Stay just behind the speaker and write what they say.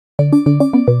All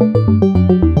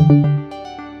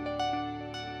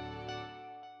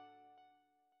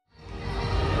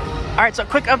right, so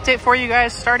quick update for you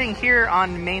guys. Starting here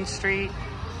on Main Street,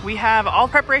 we have all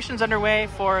preparations underway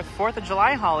for 4th of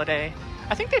July holiday.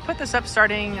 I think they put this up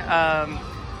starting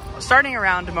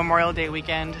around Memorial Day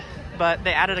weekend, but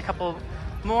they added a couple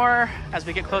more as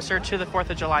we get closer to the 4th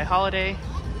of July holiday.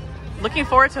 Looking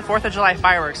forward to 4th of July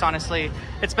fireworks, honestly.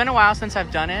 It's been a while since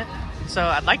I've done it, so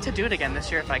I'd like to do it again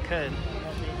this year if I could.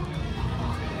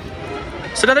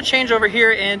 So another change over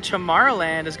here in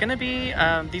Tomorrowland is going to be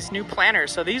these new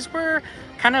planters. So these were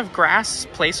kind of grass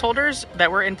placeholders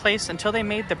that were in place until they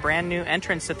made the brand new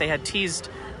entrance that they had teased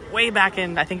way back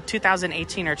in, I think,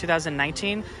 2018 or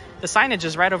 2019. The signage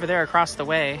is right over there across the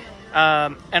way.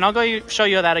 And I'll go show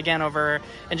you that again over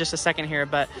in just a second here.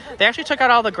 But they actually took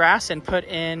out all the grass and put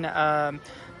in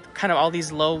kind of all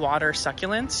these low water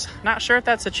succulents. Not sure if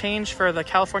that's a change for the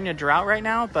California drought right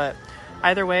now, but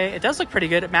either way, it does look pretty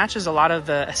good. It matches a lot of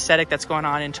the aesthetic that's going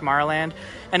on in Tomorrowland.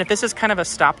 And if this is kind of a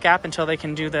stopgap until they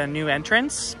can do the new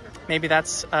entrance, maybe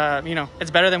that's, you know, it's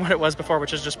better than what it was before,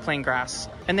 which is just plain grass.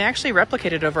 And they actually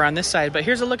replicated over on this side, but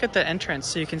here's a look at the entrance.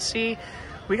 So you can see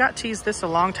we got teased this a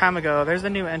long time ago. There's the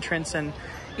new entrance, and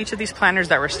each of these planters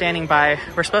that we're standing by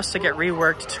were supposed to get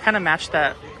reworked to kind of match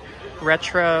that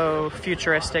retro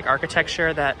futuristic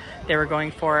architecture that they were going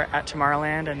for at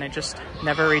Tomorrowland, and they just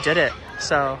never redid it.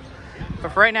 So,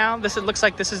 but for right now, it looks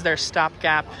like this is their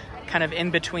stopgap kind of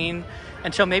in between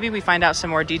until maybe we find out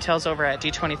some more details over at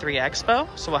D23 Expo.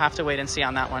 So we'll have to wait and see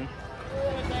on that one.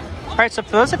 All right, so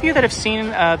for those of you that have seen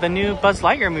the new Buzz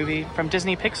Lightyear movie from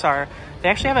Disney Pixar, they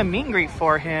actually have a meet and greet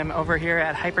for him over here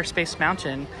at Hyperspace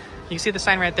Mountain. You can see the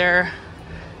sign right there,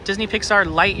 Disney Pixar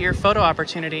Lightyear photo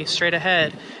opportunity straight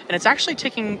ahead. And it's actually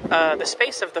taking the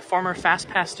space of the former Fast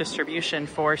Pass distribution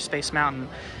for Space Mountain.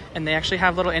 And they actually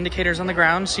have little indicators on the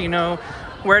ground so you know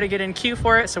where to get in queue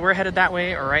for it. So we're headed that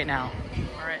way right now.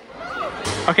 All right.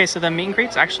 Okay, so the meet and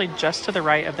greet's actually just to the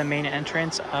right of the main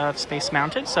entrance of Space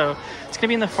Mountain. So it's gonna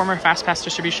be in the former Fast Pass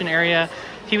distribution area.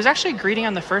 He was actually greeting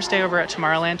on the first day over at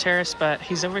Tomorrowland Terrace, but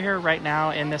he's over here right now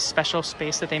in this special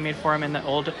space that they made for him in the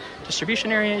old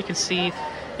distribution area. You can see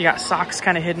you got socks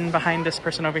kind of hidden behind this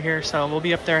person over here. So we'll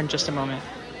be up there in just a moment.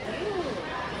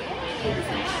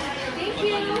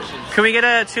 Can we get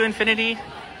a to infinity?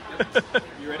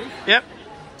 You ready? Yep.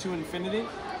 To infinity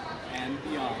and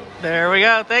beyond. There we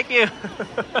go. Thank you.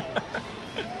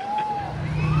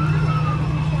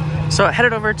 So I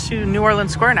headed over to New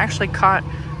Orleans Square and actually caught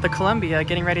the Columbia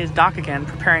getting ready to dock again,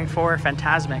 preparing for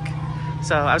Fantasmic.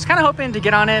 So I was kind of hoping to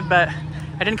get on it, but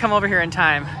I didn't come over here in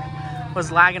time. Was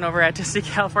lagging over at Disney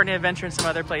California Adventure and some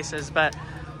other places, but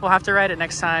we'll have to ride it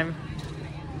next time.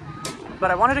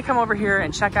 But I wanted to come over here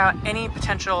and check out any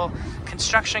potential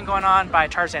construction going on by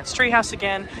Tarzan's Treehouse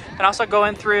again, and also go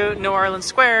in through New Orleans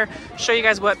Square, show you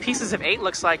guys what Pieces of 8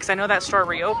 looks like, because I know that store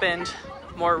reopened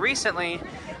more recently,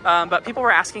 but people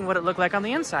were asking what it looked like on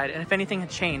the inside and if anything had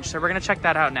changed. So we're gonna check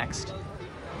that out next.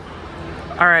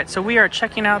 All right, so we are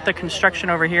checking out the construction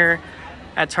over here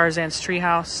at Tarzan's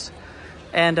Treehouse.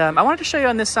 And I wanted to show you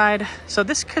on this side. So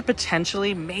this could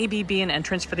potentially maybe be an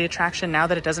entrance for the attraction now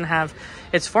that it doesn't have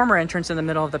its former entrance in the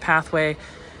middle of the pathway.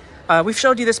 We've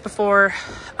showed you this before.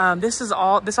 This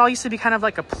all used to be kind of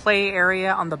like a play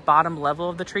area on the bottom level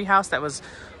of the treehouse that was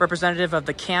representative of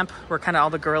the camp where kind of all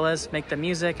the gorillas make the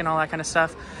music and all that kind of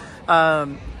stuff.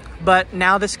 But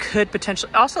now this could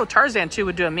potentially, also Tarzan too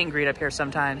would do a meet and greet up here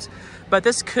sometimes, but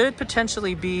this could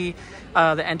potentially be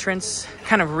the entrance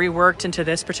kind of reworked into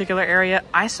this particular area.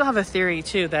 I still have a theory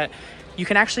too that you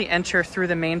can actually enter through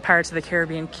the main Pirates of the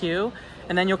Caribbean queue,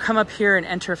 and then you'll come up here and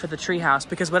enter for the treehouse,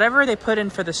 because whatever they put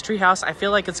in for this treehouse, I feel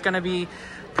like it's going to be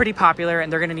pretty popular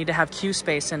and they're going to need to have queue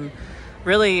space. And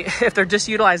really, if they're just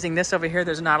utilizing this over here,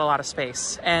 there's not a lot of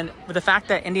space. And with the fact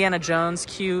that Indiana Jones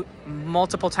queue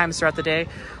multiple times throughout the day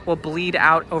will bleed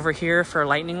out over here for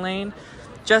Lightning Lane,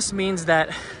 just means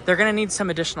that they're going to need some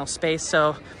additional space.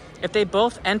 So if they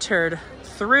both entered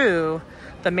through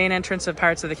the main entrance of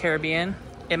Pirates of the Caribbean,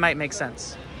 it might make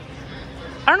sense.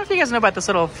 I don't know if you guys know about this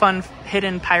little fun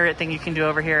hidden pirate thing you can do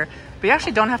over here, but you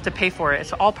actually don't have to pay for it.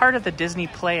 It's all part of the Disney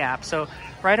Play app. So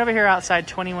right over here outside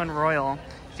 21 Royal,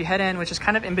 if you head in, which is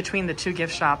kind of in between the two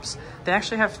gift shops, they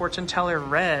actually have Fortune Teller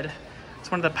Red.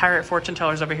 It's one of the pirate fortune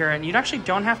tellers over here, and you actually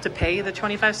don't have to pay the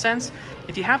 25 cents.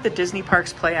 If you have the Disney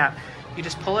Parks Play app, you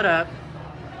just pull it up,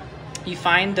 you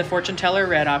find the Fortune Teller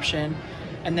Red option,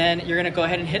 and then you're gonna go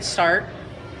ahead and hit start.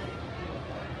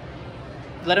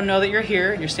 Let them know that you're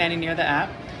here and you're standing near the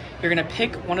app. You're gonna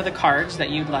pick one of the cards that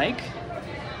you'd like,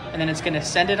 and then it's gonna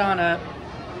send it on up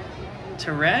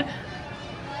to red.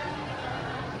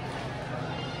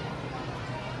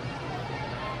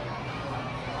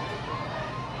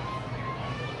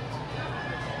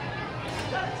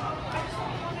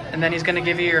 And then he's gonna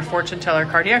give you your fortune teller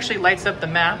card. He actually lights up the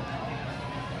map.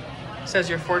 It says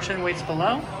your fortune waits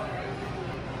below.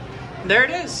 There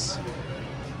it is.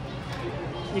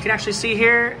 You can actually see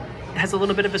here, it has a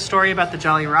little bit of a story about the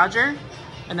Jolly Roger.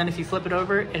 And then if you flip it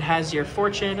over, it has your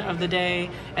fortune of the day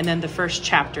and then the first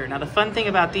chapter. Now the fun thing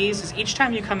about these is each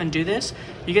time you come and do this,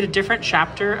 you get a different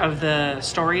chapter of the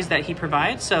stories that he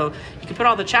provides. So you can put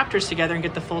all the chapters together and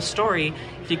get the full story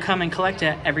if you come and collect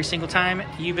it every single time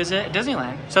you visit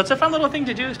Disneyland. So it's a fun little thing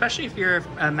to do, especially if you're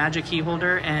a magic key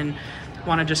holder and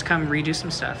want to just come redo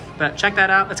some stuff. But check that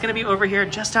out. It's going to be over here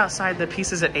just outside the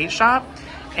Pieces at 8 shop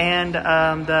and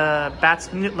the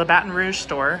Baton Rouge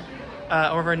store.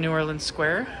 Over in New Orleans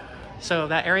Square. So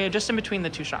that area just in between the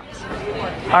two shops.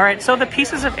 All right, so the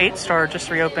Pieces of 8 store just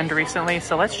reopened recently.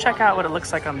 So let's check out what it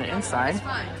looks like on the inside.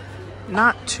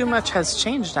 Not too much has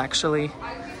changed actually,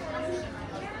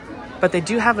 but they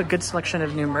do have a good selection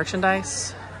of new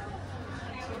merchandise.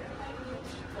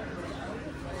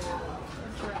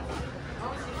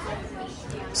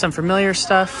 Some familiar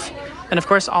stuff. And of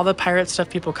course, all the pirate stuff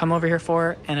people come over here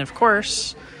for. And of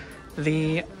course,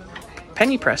 the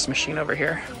penny press machine over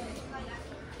here.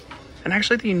 And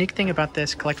actually the unique thing about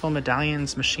this collectible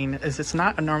medallions machine is it's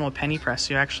not a normal penny press.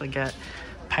 You actually get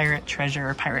pirate treasure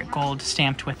or pirate gold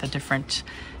stamped with the different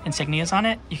insignias on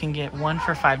it. You can get 1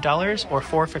 for $5 or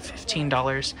 4 for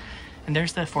 $15. And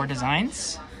there's the 4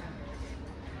 designs.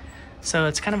 So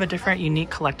it's kind of a different, unique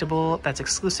collectible that's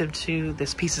exclusive to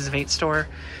this Pieces of 8 store.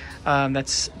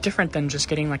 That's different than just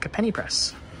getting like a penny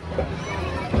press.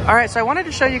 All right, so I wanted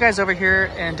to show you guys over here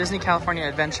in Disney California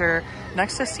Adventure,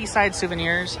 next to Seaside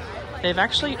Souvenirs, they've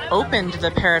actually opened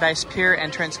the Paradise Pier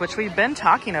entrance, which we've been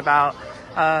talking about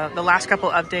the last couple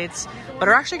updates, but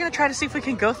we're actually gonna try to see if we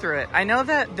can go through it. I know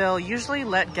that they'll usually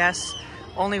let guests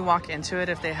only walk into it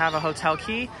if they have a hotel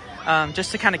key,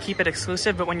 just to kind of keep it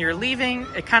exclusive, but when you're leaving,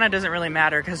 it kind of doesn't really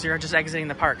matter because you're just exiting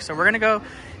the park. So we're gonna go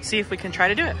see if we can try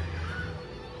to do it.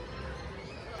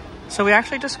 So we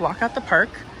actually just walk out the park,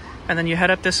 and then you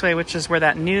head up this way, which is where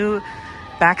that new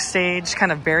backstage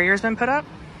kind of barrier has been put up.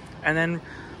 And then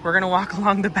we're gonna walk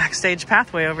along the backstage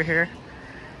pathway over here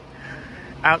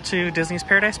out to Disney's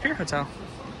Paradise Pier Hotel.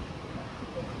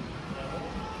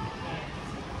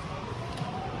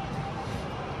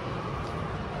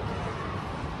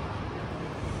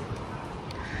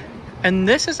 And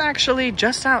this is actually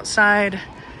just outside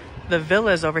the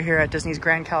villas over here at Disney's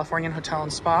Grand Californian Hotel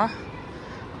and Spa.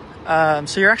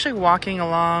 So you're actually walking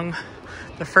along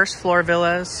the first floor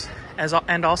villas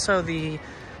and also the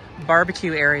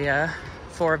barbecue area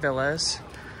for villas,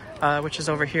 which is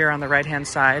over here on the right-hand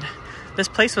side. This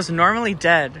place was normally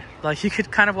dead. Like you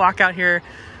could kind of walk out here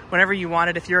whenever you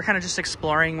wanted if you were kind of just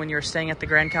exploring when you were staying at the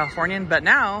Grand Californian, but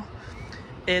now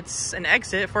it's an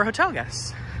exit for hotel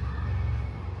guests.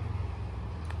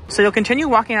 So you'll continue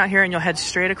walking out here and you'll head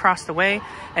straight across the way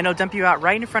and it'll dump you out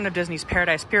right in front of Disney's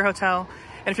Paradise Pier Hotel.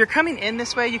 And if you're coming in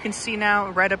this way, you can see now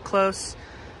right up close,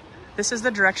 this is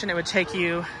the direction it would take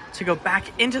you to go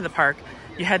back into the park.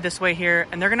 You head this way here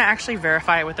and they're gonna actually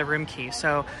verify it with a room key.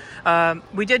 So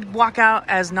we did walk out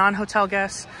as non-hotel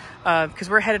guests because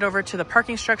we're headed over to the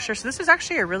parking structure. So this is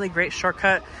actually a really great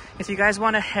shortcut if you guys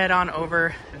wanna head on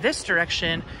over this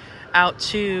direction out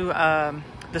to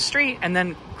the street and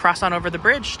then cross on over the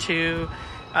bridge to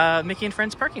Mickey and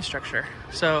Friends parking structure.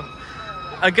 So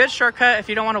a good shortcut if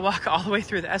you don't want to walk all the way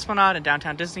through the Esplanade and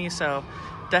downtown Disney. So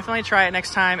definitely try it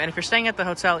next time. And if you're staying at the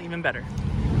hotel, even better.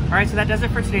 All right, so that does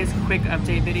it for today's quick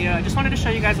update video. I just wanted to show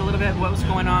you guys a little bit what was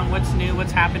going on, what's new,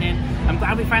 what's happening. I'm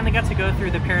glad we finally got to go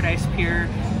through the Paradise Pier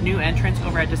new entrance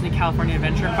over at Disney California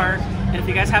Adventure Park. And if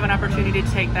you guys have an opportunity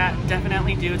to take that,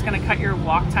 definitely do. It's gonna cut your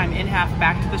walk time in half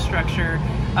back to the structure.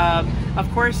 Of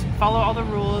course, follow all the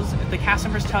rules. If the cast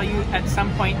members tell you at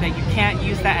some point that you can't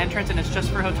use that entrance and it's just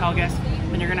for hotel guests,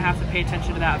 then you're gonna have to pay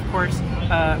attention to that. Of course,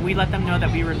 we let them know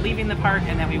that we were leaving the park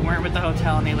and that we weren't with the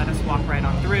hotel and they let us walk right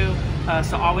on through.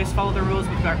 So always follow the rules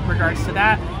with regards to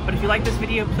that. But if you like this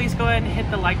video, please go ahead and hit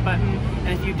the like button. And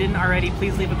if you didn't already,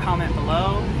 please leave a comment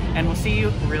below and we'll see you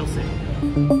real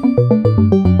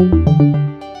soon.